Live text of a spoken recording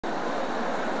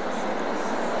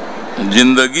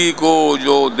जिंदगी को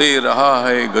जो दे रहा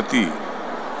है गति,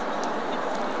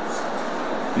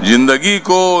 जिंदगी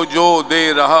को जो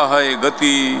दे रहा है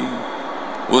गति,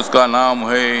 उसका नाम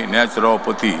है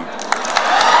नेचुरोपैथी।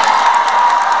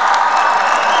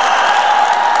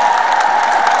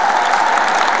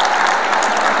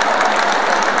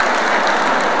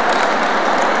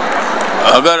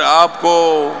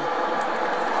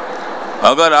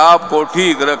 अगर आपको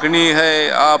ठीक रखनी है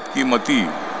आपकी मति,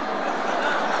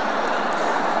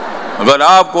 अगर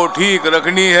आपको ठीक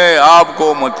रखनी है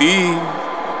आपको मति,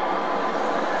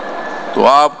 तो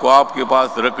आपको आपके पास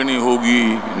रखनी होगी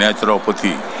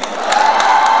naturopathy.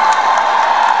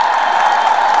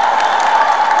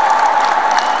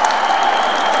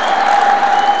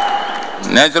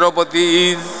 Naturopathy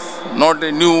is not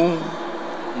a new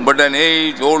but an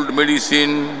age-old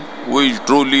medicine which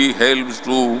truly helps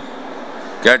to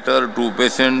cater to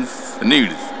patients'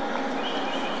 needs.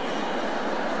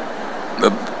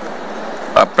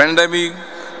 A pandemic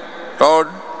taught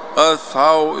us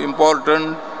how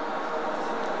important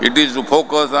it is to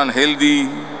focus on healthy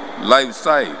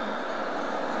lifestyle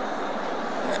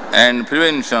and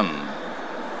prevention.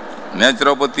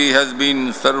 Naturopathy has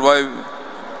been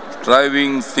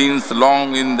striving since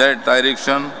long in that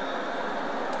direction.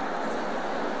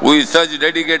 With such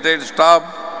dedicated staff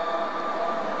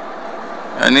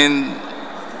and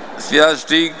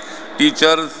enthusiastic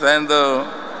teachers and the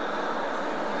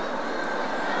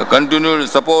continued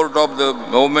support of the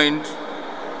government,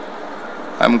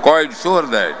 I am quite sure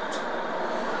that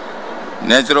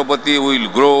naturopathy will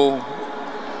grow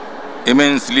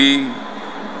immensely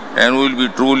and will be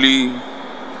truly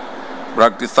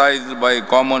practiced by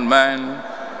common man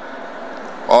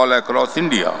all across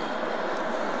India.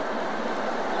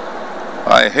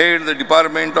 I head the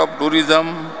Department of Tourism,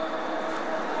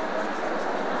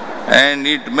 and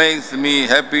it makes me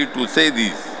happy to say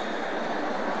this,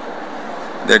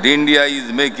 that India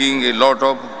is making a lot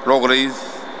of progress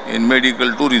in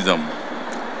medical tourism.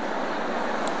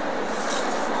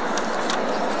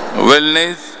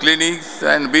 Wellness clinics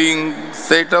and being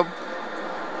set up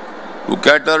to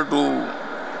cater to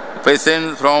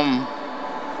patients from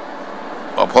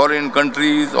foreign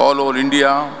countries all over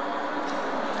India.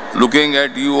 Looking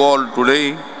at you all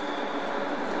today,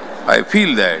 I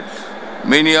feel that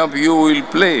many of you will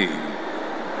play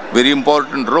very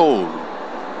important role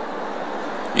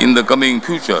in the coming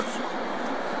future.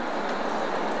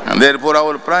 And therefore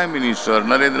our Prime Minister,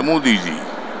 Narendra Modi ji,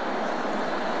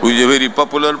 who is a very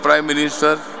popular Prime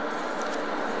Minister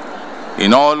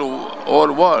in all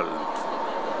over world.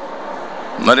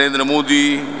 Narendra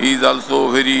Modi is also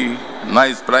a very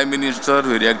nice Prime Minister,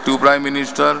 very active Prime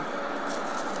Minister.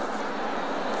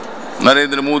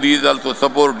 Narendra Modi is also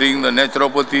supporting the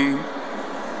naturopathy,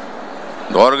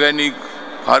 the organic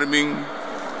farming,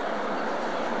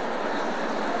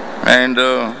 and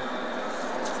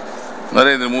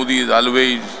Narendra Modi is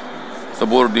always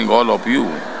supporting all of you.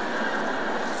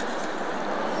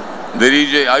 There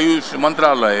is a Ayush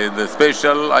Mantralaya, the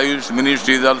special Ayush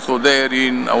ministry is also there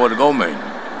in our government.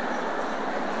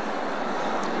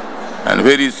 And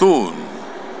very soon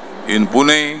in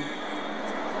Pune,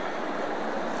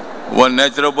 one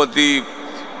naturopathy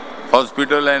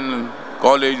hospital and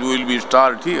college will be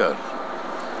start here.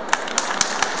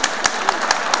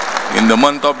 In the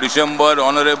month of December,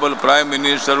 Honorable Prime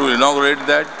Minister will inaugurate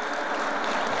that.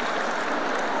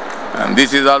 And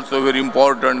this is also a very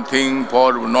important thing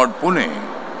for not Pune,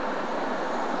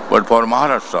 but for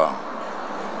Maharashtra.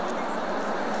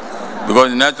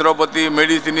 Because naturopathy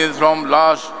medicine is from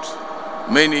last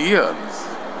many years.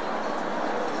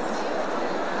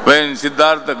 When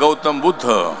Siddhartha Gautam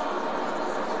Buddha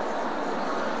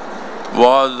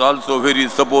was also very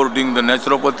supporting the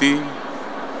naturopathy,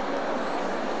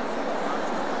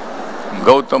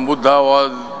 Gautam Buddha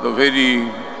was the very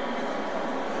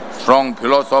strong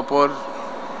philosopher,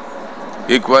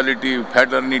 equality,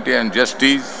 fraternity and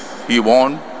justice he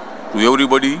won to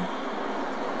everybody.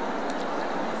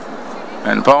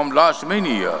 And from last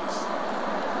many years,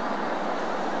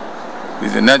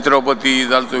 this naturopathy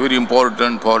is also very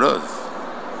important for us.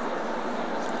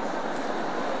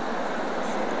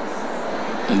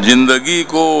 जिंदगी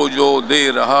को जो दे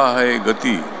रहा है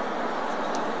गति,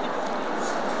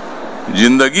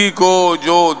 जिंदगी को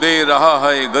जो दे रहा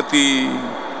है गति,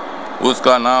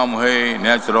 उसका नाम है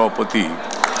नेचुरोपैथी।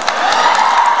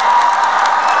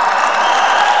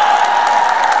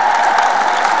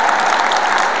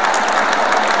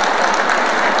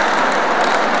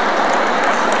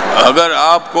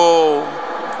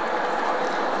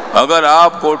 अगर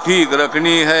आपको ठीक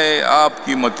रखनी है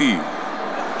आपकी मति,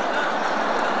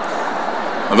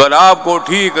 अगर आपको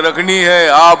ठीक रखनी है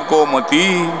आपको मति,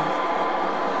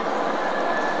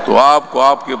 तो आपको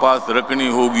आपके पास रखनी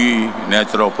होगी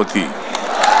नेचुरोपैथी।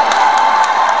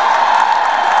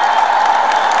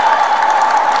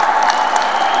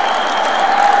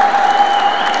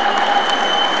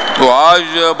 तो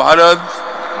आज भारत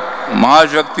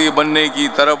महाशक्ति बनने की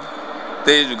तरफ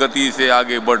तेज गति से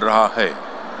आगे बढ़ रहा है।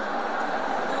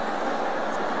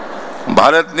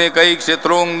 भारत ने कई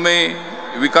क्षेत्रों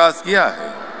में विकास किया है,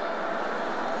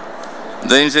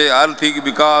 जैसे आर्थिक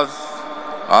विकास,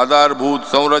 आधारभूत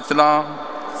संरचना,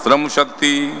 श्रम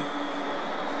शक्ति,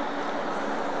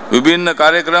 विभिन्न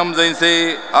कार्यक्रम जैसे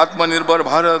आत्मनिर्भर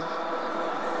Bharat,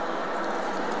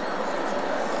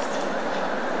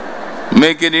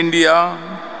 make in India,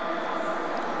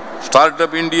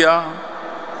 startup India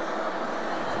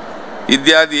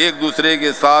इत्यादि एक दूसरे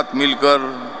के साथ मिलकर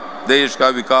देश का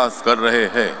विकास कर रहे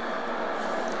हैं।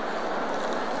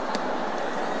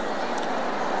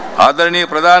 आदरणीय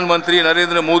प्रधानमंत्री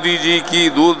नरेंद्र मोदी जी की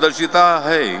दूरदर्शिता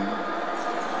है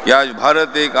कि आज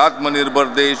भारत एक आत्मनिर्भर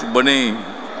देश बने,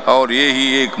 और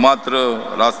यही एकमात्र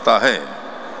रास्ता है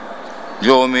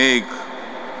जो हमें एक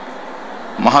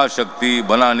महाशक्ति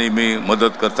बनाने में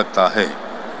मदद कर सकता है।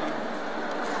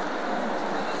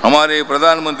 हमारे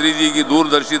प्रधानमंत्री जी की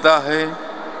दूरदर्शिता है,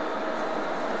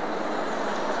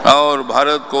 और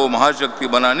भारत को महाशक्ति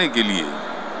बनाने के लिए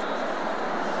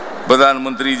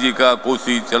प्रधानमंत्री जी का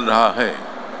कोशिश चल रहा है।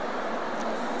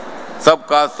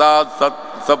 सबका साथ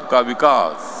सबका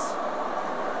विकास,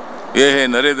 यह है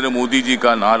नरेंद्र मोदी जी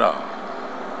का नारा।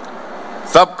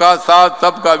 सबका साथ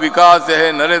सबका विकास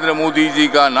है नरेंद्र मोदी जी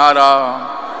का नारा,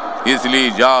 इसलिए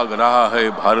जाग रहा है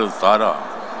भारत सारा।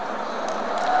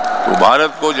 तो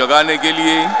भारत को जगाने के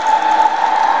लिए,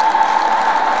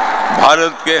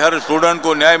 भारत के हर स्टूडेंट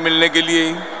को न्याय मिलने के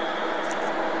लिए,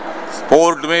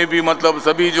 स्पोर्ट में भी मतलब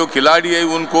सभी जो खिलाड़ी है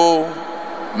उनको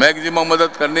मैक्सिमम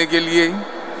मदद करने के लिए,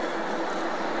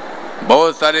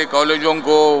 बहुत सारे कॉलेजों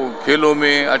को खेलों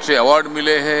में अच्छे अवार्ड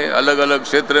मिले हैं, अलग अलग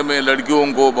क्षेत्र में लड़कियों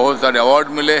को बहुत सारे अवार्ड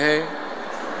मिले हैं,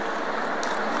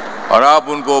 और आप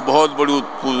उनको बहुत बड़ी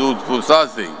उत्साह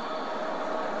से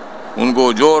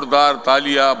उनको जोरदार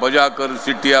तालियां बजाकर,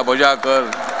 सीटियां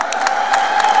बजाकर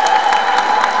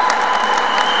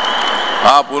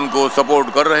आप उनको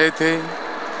सपोर्ट कर रहे थे।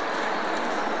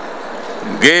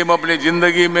 गेम अपनी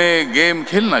जिंदगी में गेम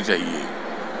खेलना चाहिए।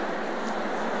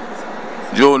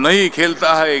 जो नहीं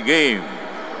खेलता है गेम,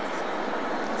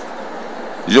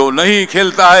 जो नहीं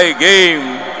खेलता है गेम,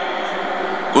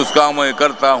 उसका मैं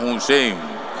करता हूं शेम।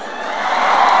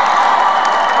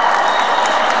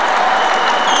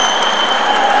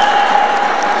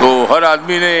 तो हर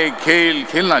आदमी ने खेल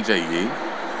खेलना चाहिए,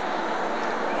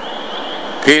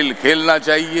 खेल खेलना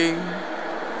चाहिए,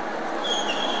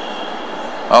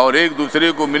 और एक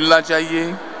दूसरे को मिलना चाहिए,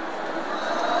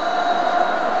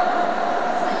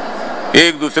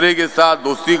 एक दूसरे के साथ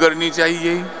दोस्ती करनी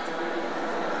चाहिए।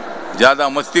 ज्यादा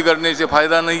मस्ती करने से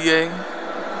फायदा नहीं है,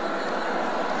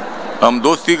 हम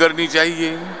दोस्ती करनी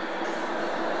चाहिए,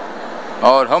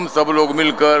 और हम सब लोग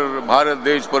मिलकर भारत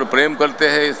देश पर प्रेम करते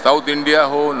हैं। साउथ इंडिया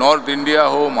हो, नॉर्थ इंडिया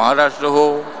हो, महाराष्ट्र हो,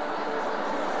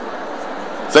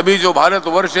 सभी जो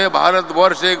भारतवर्ष है,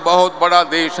 भारतवर्ष एक बहुत बड़ा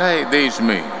देश है। देश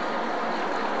में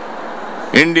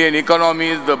Indian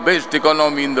economy is the best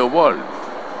economy in the world.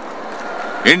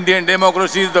 Indian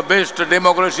democracy is the best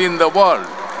democracy in the world.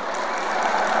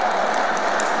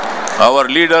 Our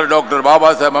leader, Dr. Baba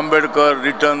Saheb Ambedkar,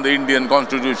 written the Indian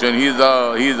Constitution. He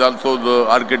is also the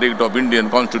architect of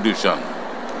Indian Constitution.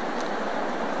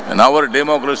 And our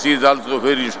democracy is also a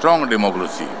very strong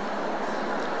democracy.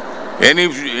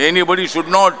 Anybody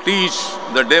should not teach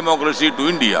the democracy to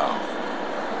India,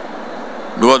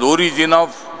 because the origin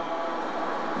of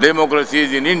democracy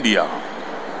is in India.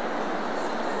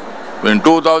 When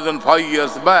 2005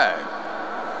 years back,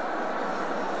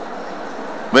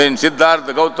 when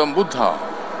Siddhartha Gautama Buddha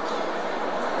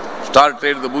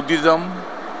started the Buddhism,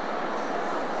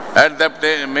 at that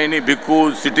time many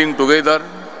bhikkhus sitting together,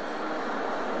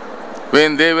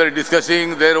 when they were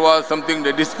discussing, there was something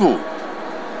they dispute.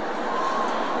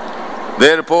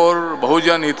 Therefore,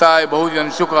 बहुजन हिताय बहुजन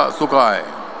सुखाय,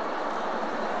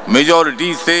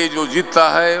 majority से जो जीतता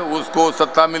है उसको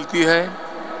सत्ता मिलती है।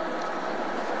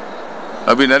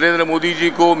 अभी नरेंद्र मोदी जी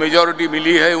को मेजॉरिटी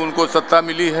मिली है, उनको सत्ता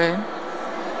मिली है।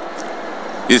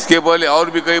 इसके पहले और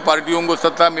भी कई पार्टियों को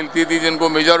सत्ता मिलती थी जिनको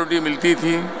मेजॉरिटी मिलती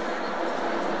थी।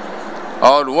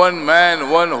 और one man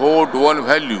one vote one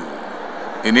value,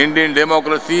 in Indian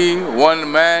democracy one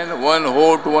man one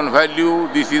vote one value,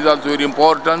 this is also very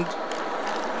important.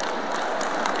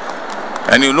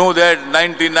 And you know that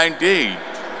 1998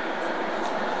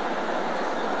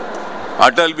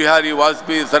 Atal Bihari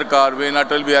Vajpayee Sarkar, when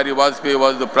Atal Bihari Vajpayee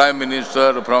was the Prime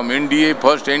Minister from NDA,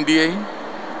 first NDA,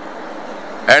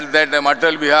 at that time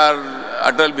Atal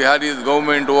Bihari's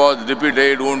government was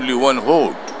defeated only one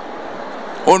vote.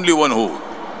 Only one vote.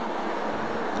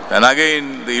 And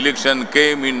again the election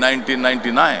came in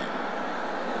 1999.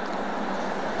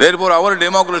 Therefore our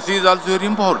democracy is also very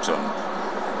important.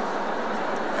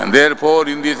 And therefore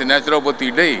in this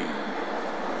Naturopathy Day,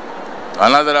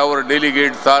 another our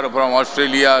delegates are from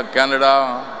Australia,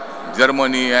 Canada,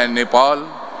 Germany and Nepal.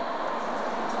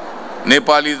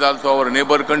 Nepal is also our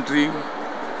neighbor country.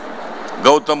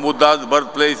 Gautam Buddha's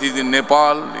birthplace is in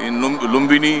Nepal, in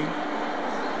Lumbini,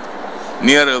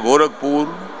 near Gorakhpur.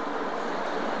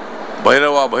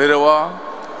 Bhairava.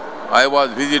 I was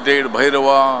visited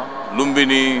Bhairava,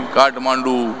 Lumbini,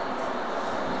 Kathmandu,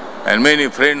 and many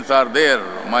friends are there.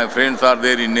 My friends are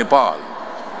there in Nepal.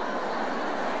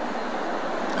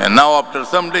 And now after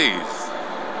some days,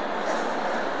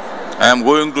 I am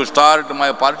going to start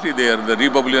my party there, the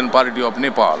Republican Party of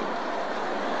Nepal.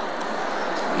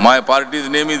 My party's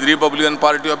name is Republican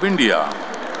Party of India.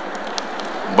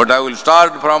 But I will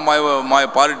start from my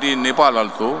party in Nepal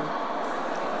also.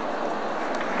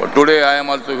 But today I am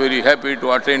also very happy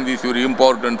to attend this very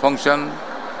important function.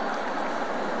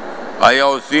 I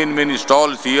have seen many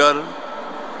stalls here.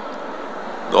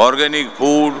 The organic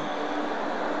food,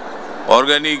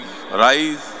 organic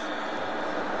rice,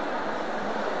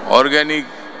 organic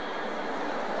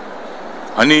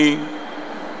honey,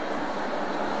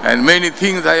 and many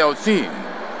things I have seen.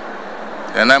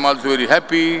 And I am also very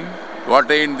happy to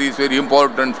attend this very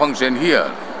important function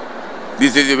here.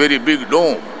 This is a very big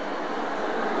dome.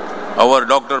 Our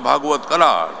Dr. Bhagwat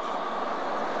Kalad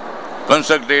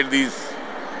constructed this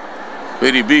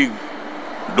very big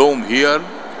dome here.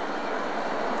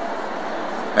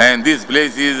 And this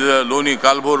place is Loni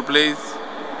Kalbhor place.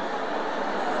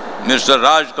 Mr.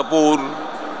 Raj Kapoor,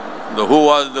 who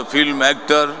was the film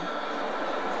actor,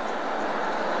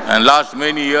 and last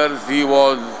many years he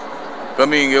was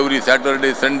coming every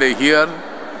Saturday, Sunday here.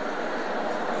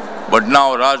 But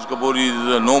now Raj Kapoor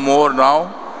is no more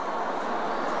now.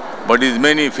 But his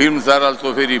many films are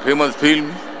also very famous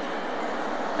films.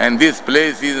 And this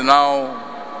place is now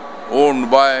owned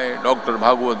by Dr.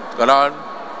 Bhagwat Kalad.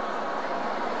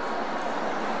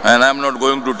 And I am not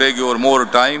going to take your more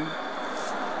time.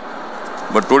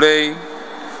 But today,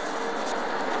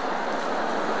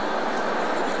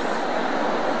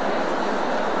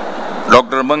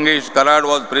 Dr. Mangesh Kalad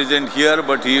was present here,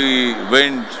 but he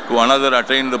went to another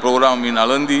attend the program in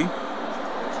Alandi.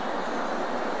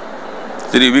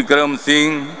 Sri Vikram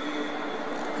Singh,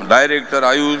 Director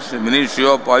Ayush, Ministry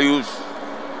of Ayush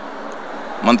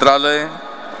Mantralaya.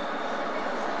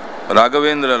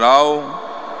 Raghavendra Rao,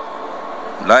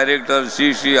 Director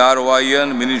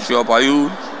CCRYN, Ministry of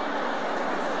Ayush.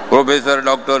 Professor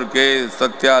Dr. K.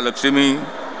 Satya Lakshmi,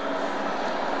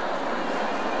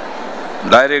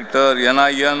 Director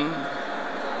NIN,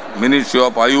 Ministry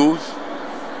of Ayush,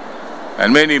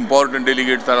 and many important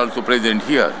delegates are also present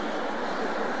here.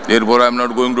 Therefore, I am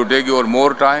not going to take your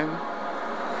more time.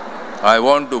 I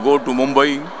want to go to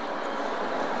Mumbai,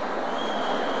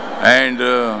 and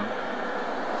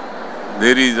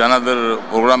there is another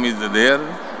program is there,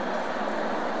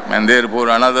 and therefore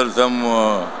another some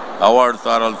awards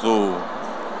are also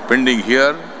pending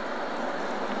here.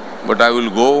 But I will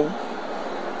go.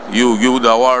 You give the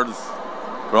awards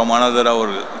from another our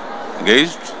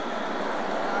guest.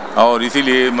 और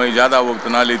इसीलिए मैं ज़्यादा वक्त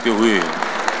ना लेते हुए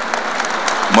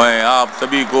मैं आप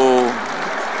सभी को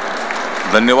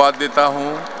धन्यवाद देता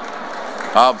हूँ,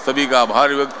 आप सभी का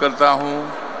आभार व्यक्त करता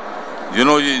हूँ।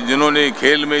 जिन्होंने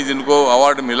खेल में जिनको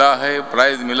अवार्ड मिला है,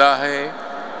 प्राइज़ मिला है,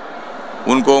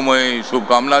 उनको मैं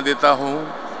शुभकामना देता हूँ।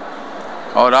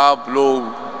 और आप लोग,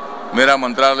 मेरा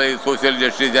मंत्रालय सोशल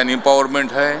जस्टिस एंड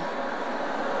एम्पावरमेंट है।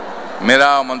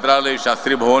 मेरा मंत्रालय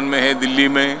शास्त्री भवन में है दिल्ली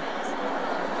में।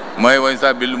 मैं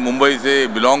वैसा मुंबई से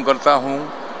बिलोंग करता हूँ।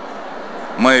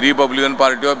 मैं Republican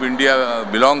party of India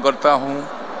belong करता हूँ।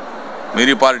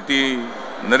 मेरी पार्टी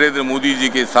नरेंद्र मोदी जी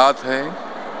के साथ है।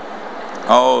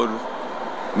 और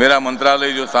मेरा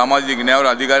मंत्रालय जो सामाजिक न्याय और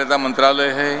अधिकारिता मंत्रालय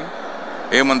है,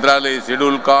 ये मंत्रालय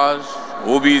शेड्यूल कास्ट,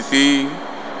 ओबीसी,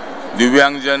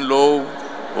 दिव्यांगजन लोग,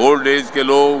 ओल्ड एज के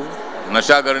लोग,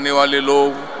 नशा करने वाले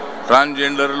लोग,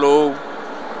 ट्रांसजेंडर लोग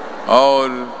और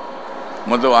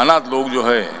मतलब अनाथ लोग जो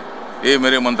है, ये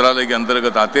मेरे मंत्रालय के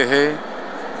अंतर्गत आते हैं।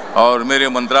 और मेरे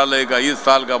मंत्रालय का इस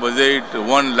साल का बजट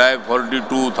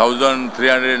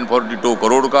 1,42,342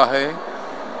 करोड़ का है।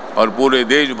 और पूरे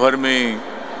देश भर में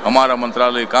हमारा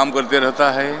मंत्रालय काम करते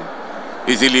रहता है।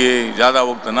 इसीलिए ज़्यादा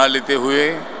वक्त ना लेते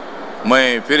हुए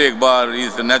मैं फिर एक बार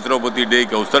इस नेचुरोपैथी डे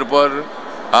के अवसर पर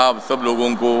आप सब लोगों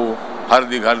को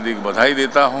हार्दिक हार्दिक बधाई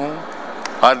देता हूँ,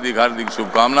 हार्दिक हार्दिक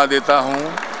शुभकामना देता हूँ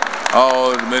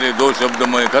और मेरे 2 शब्द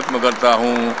मैं खत्म करता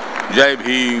हूँ। जय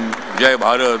भीम, जय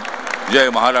भारत, जय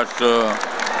महाराष्ट्र,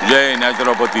 जय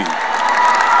नेचुरोपैथी।